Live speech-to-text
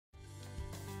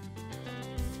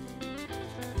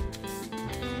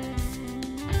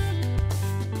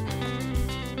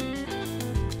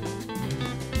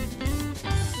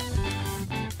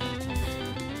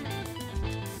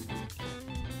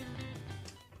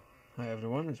Hi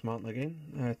everyone, it's Martin again.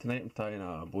 Tonight I'm tying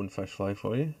a bonefish fly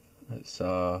for you. It's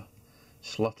a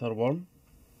Slutter worm.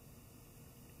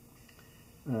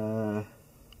 I'm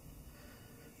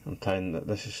tying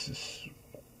this is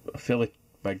a fairly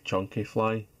big chunky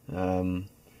fly. You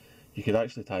could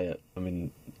actually tie it, you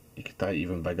could tie it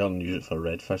even bigger and use it for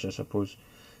redfish, I suppose.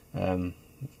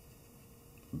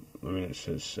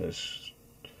 It's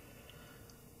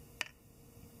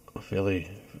a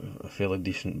fairly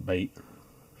decent bite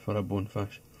for a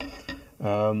bonefish.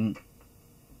 I'm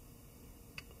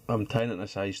tying it in a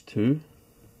size 2.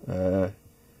 I've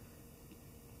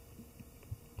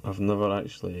never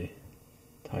actually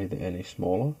tied it any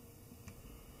smaller.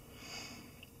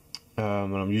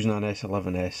 And I'm using an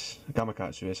Gamakatsu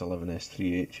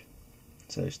SL11S-3H,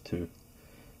 size 2.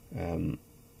 The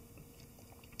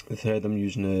thread I'm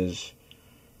using is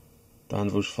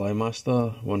Danville's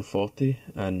Flymaster 140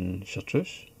 in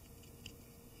Chartreuse.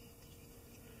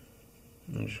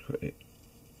 I'm just going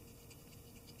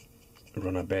to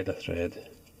run a bed of thread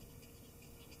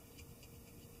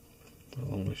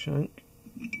along the shank,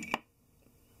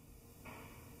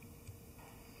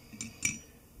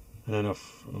 and then I'll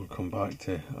come back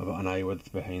to about an eye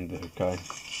width behind the hook eye.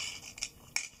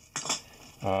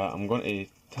 I'm going to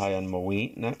tie in my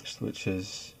weight next, which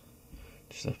is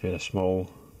just a pair of small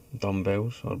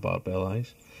dumbbells or barbell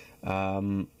eyes.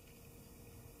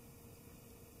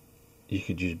 You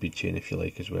could use bead chain if you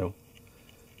like as well.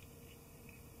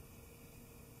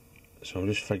 So I'm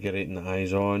just figure eighting the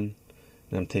eyes on,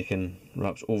 and I'm taking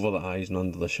wraps over the eyes and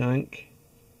under the shank,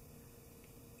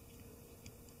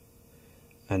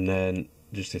 and then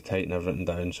just to tighten everything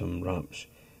down, some wraps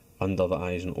under the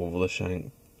eyes and over the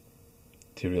shank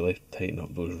to really tighten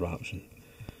up those wraps and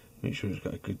make sure it's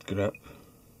got a good grip.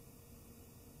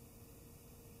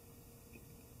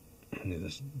 And it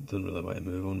just doesn't really want to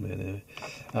move on me anyway.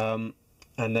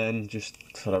 And then just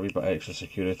for a wee bit of extra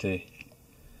security,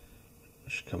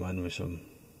 just come in with some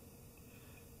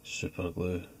super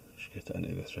glue, just get it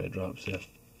into the thread wraps there.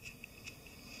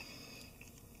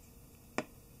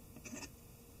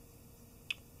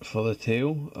 For the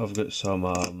tail, I've got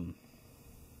some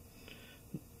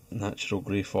natural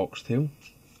grey foxtail.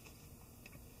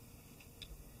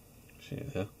 See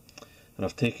it there. And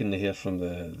I've taken the hair from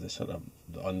the sort of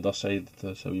the underside,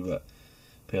 there's a wee bit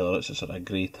paler, it's a sort of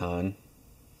grey tan.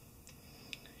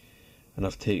 And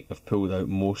I've pulled out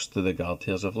most of the guard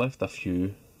hairs. I've left a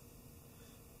few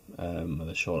of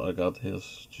the shorter guard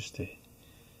hairs just to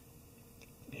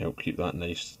help keep that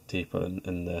nice taper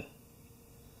in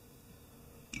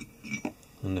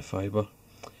the fibre.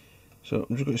 So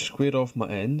I'm just going to square off my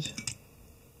ends,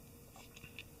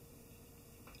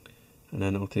 and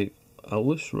then I'll take a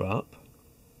loose wrap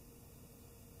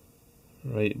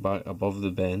right back above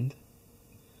the bend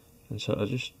and sort of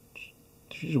just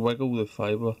wiggle the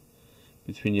fibre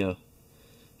between your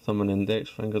thumb and index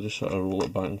finger, just sort of roll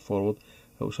it back and forward.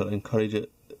 It'll sort of encourage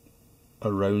it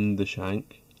around the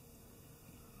shank.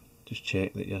 Just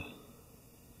check that you're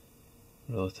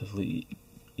relatively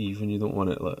even, you don't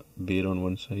want it like bare on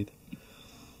one side.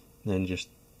 Then just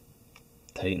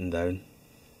tighten down.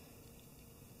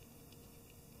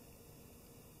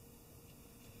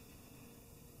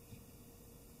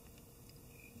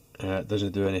 It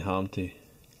doesn't do any harm to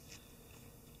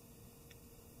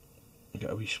get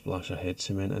a wee splash of head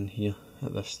cement in here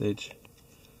at this stage,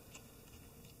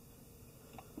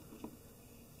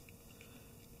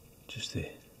 just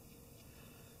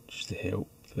to help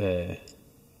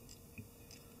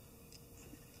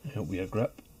help your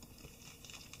grip.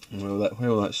 And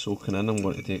while that's soaking in, I'm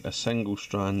going to take a single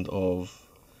strand of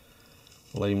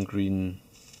lime green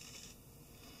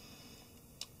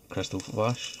crystal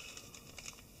flash.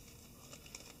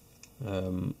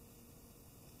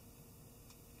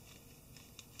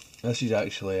 This is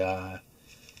actually a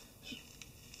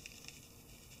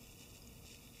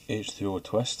H2O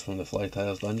twist from the Fly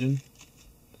Tires Dungeon,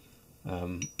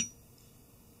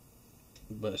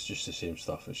 but it's just the same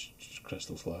stuff, it's just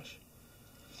crystal flash.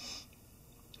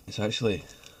 It's actually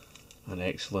an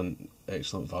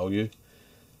excellent value.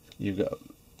 You've got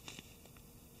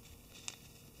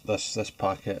this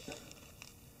packet,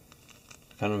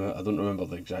 I don't remember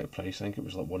the exact price, I think it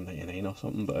was like $1.99 or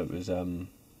something, but it was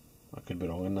I could be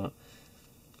wrong on that,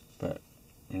 but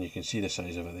you can see the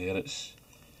size of it there. It's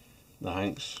the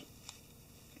hank's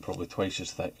probably twice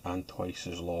as thick and twice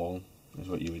as long as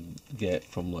what you would get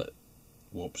from like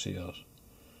Wopsy or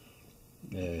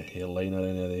Hairline or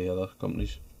any of the other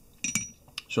companies.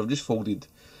 So I've just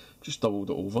doubled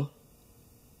it over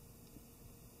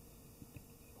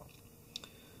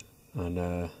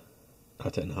and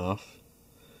cut it in half,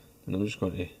 and I'm just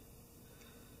going to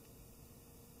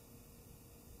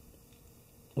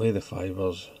lay the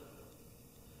fibres,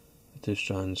 the 2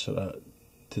 strands sort of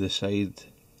to the side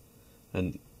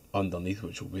and underneath,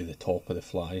 which will be the top of the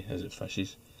fly as it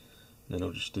fishes. And then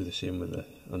I'll just do the same with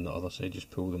on the other side, just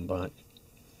pull them back.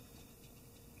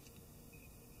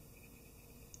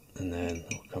 And then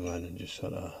I'll come in and just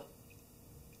sort of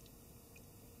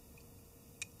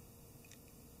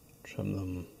trim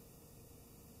them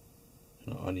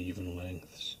in uneven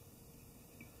lengths,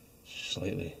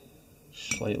 slightly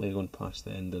going past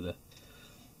the end of the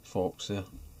forks there.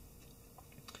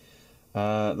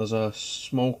 There's a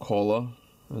small collar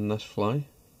in this fly,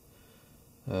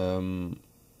 and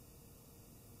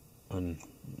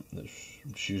it's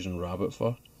just using rabbit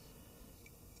fur.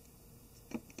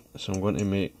 So I'm going to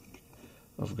make,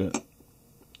 I've got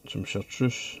some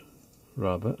Chartreuse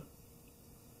rabbit,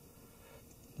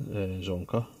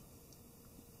 zonka.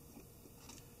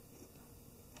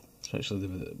 It's actually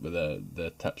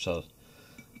the tips are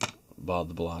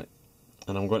barred black,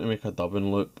 and I'm going to make a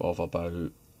dubbing loop of about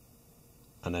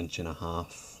 1.5 inches,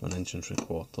 1.75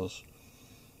 inches,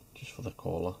 just for the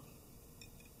collar.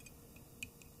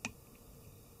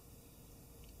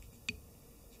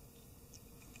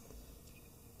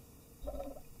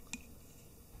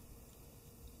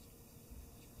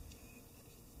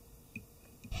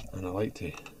 And I like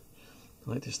to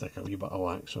stick a wee bit of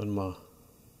wax on my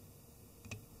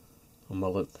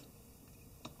loop.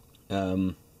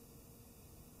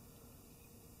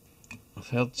 I've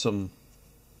heard some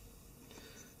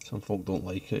folk don't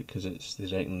like it because they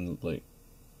reckon like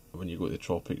when you go to the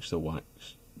tropics the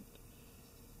wax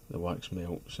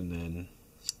melts, and then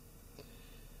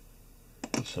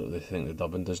sort of they think the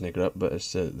dubbing doesn't grip, but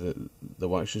it's the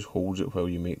wax just holds it while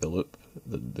you make the loop.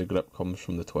 The grip comes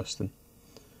from the twisting.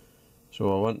 So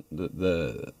I want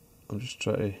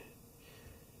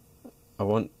I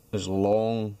want as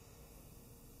long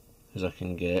as I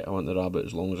can get. I want the rabbit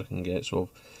as long as I can get. So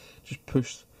I've just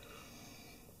push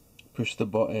the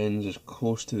butt ends as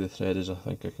close to the thread as I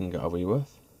think I can get away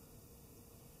with,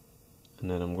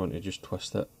 and then I'm going to just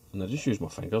twist it. And I just use my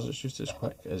fingers. It's just as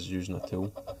quick as using a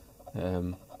tool. I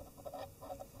mean,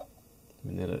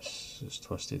 there it's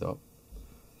twisted up.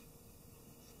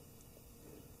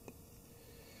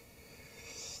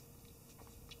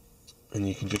 And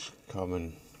you can just come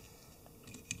and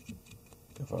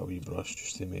give it a wee brush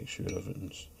just to make sure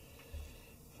everything's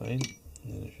fine.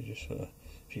 And then if you just if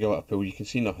you give it a pull, you can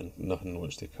see nothing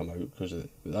wants to come out, because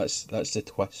that's the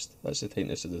twist. That's the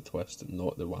tightness of the twist,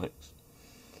 not the wax.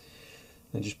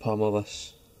 And just palmer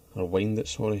this, or wind it.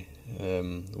 Sorry,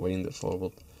 wind it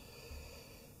forward.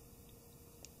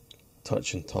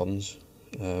 Touch and turns,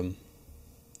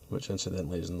 which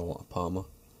incidentally is not a palmer.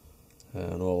 I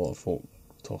know a lot of folk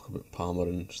talk about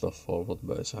palmering stuff forward,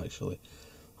 but it's actually,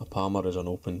 a palmer is an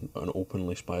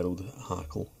openly spiralled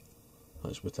hackle.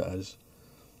 That's what it is.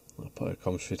 It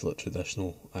comes from like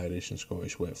traditional Irish and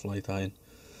Scottish wet fly tying.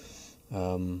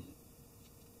 A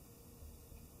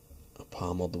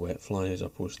palmered wet fly as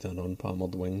opposed to an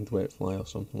unpalmered winged wet fly or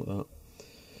something like that.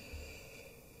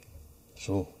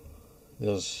 So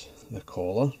there's the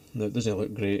collar. Now it doesn't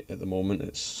look great at the moment.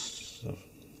 It's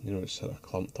it's sort of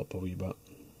clumped up a wee bit,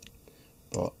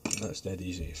 but that's dead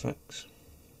easy to fix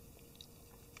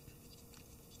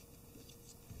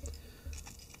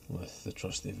with the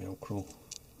trusty Velcro.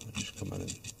 I just come in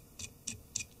and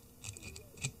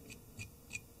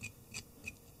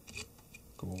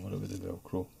go over it with the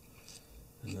Velcro,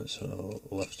 and that sort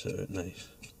of lifts it out nice.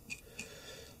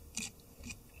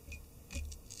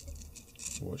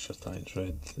 Watch your tying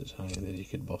thread that's hanging there, you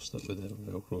could burst it with the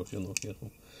Velcro if you're not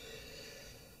careful.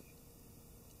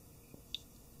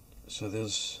 So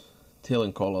there's tail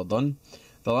and collar done.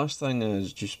 The last thing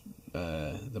is just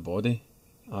the body,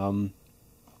 and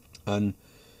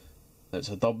it's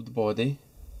a dubbed body,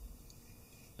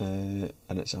 and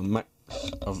it's a mix.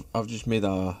 I've just made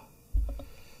a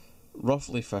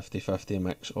roughly 50-50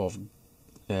 mix of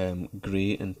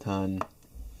grey and tan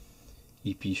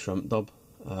EP shrimp dub.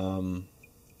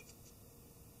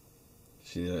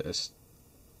 See, it's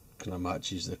kind of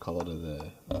matches the colour of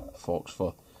the fox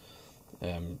fur.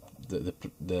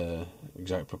 The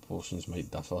exact proportions might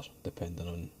differ depending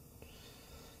on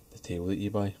the tail that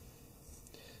you buy.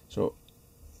 So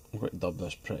I'm going to dub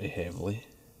this pretty heavily,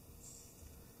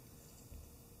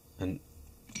 and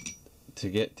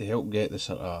to help get the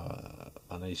sort of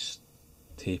a nice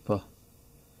taper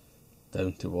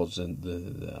down towards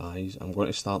the eyes, I'm going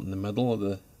to start in the middle of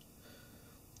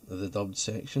the dubbed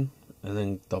section and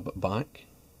then dub it back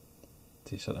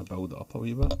to sort of build it up a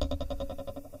wee bit.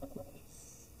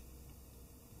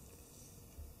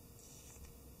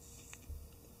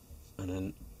 And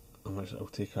then I'll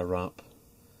take a wrap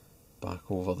back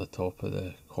over the top of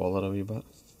the collar a wee bit.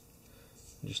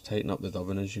 Just tighten up the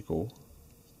dubbing as you go.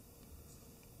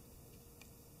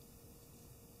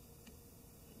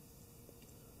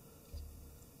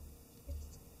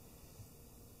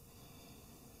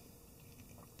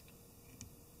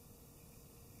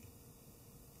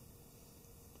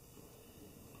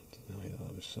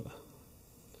 That was sort of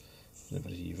never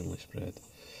evenly spread.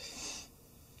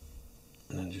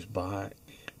 And then just back,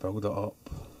 build it up.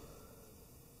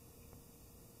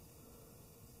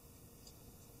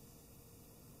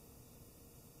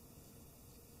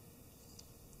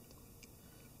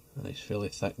 A nice fairly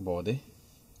thick body.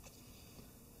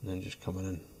 And then just coming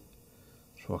in,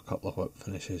 throw a couple of whip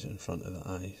finishes in front of the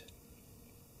eyes.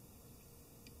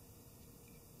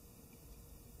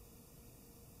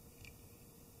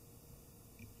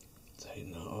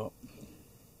 Tighten that up.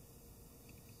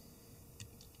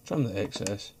 Trim the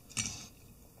excess.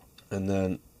 And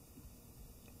then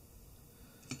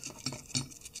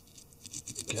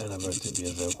getting about it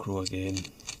via Velcro again.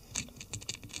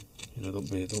 You know, don't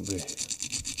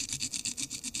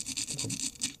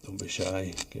be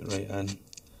shy. Get right in.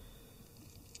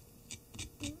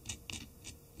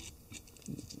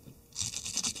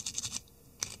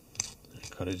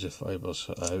 Encourage the fibres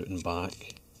out and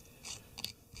back.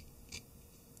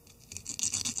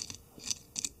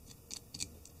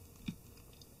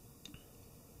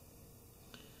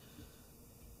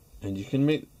 And you can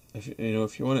make,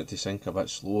 if you want it to sink a bit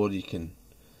slower, you can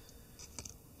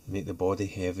make the body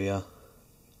heavier,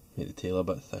 make the tail a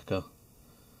bit thicker.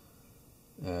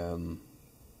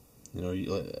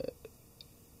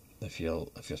 If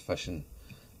you're fishing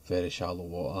very shallow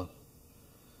water,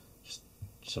 just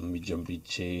some medium bead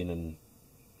chain and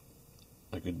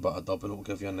a good bit of dubbing will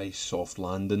give you a nice soft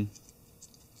landing.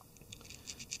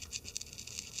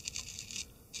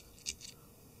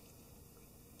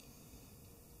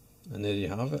 And there you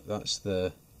have it, that's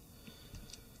the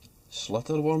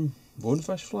Slutter worm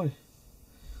bonefish fly.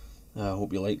 I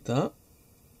hope you liked that.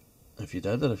 If you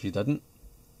did or if you didn't,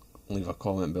 leave a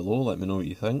comment below, let me know what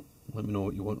you think. Let me know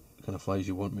what kind of flies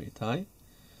you want me to tie.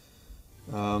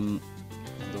 And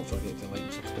don't forget to like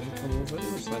and subscribe for more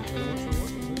videos. Thank you very much for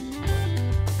watching this.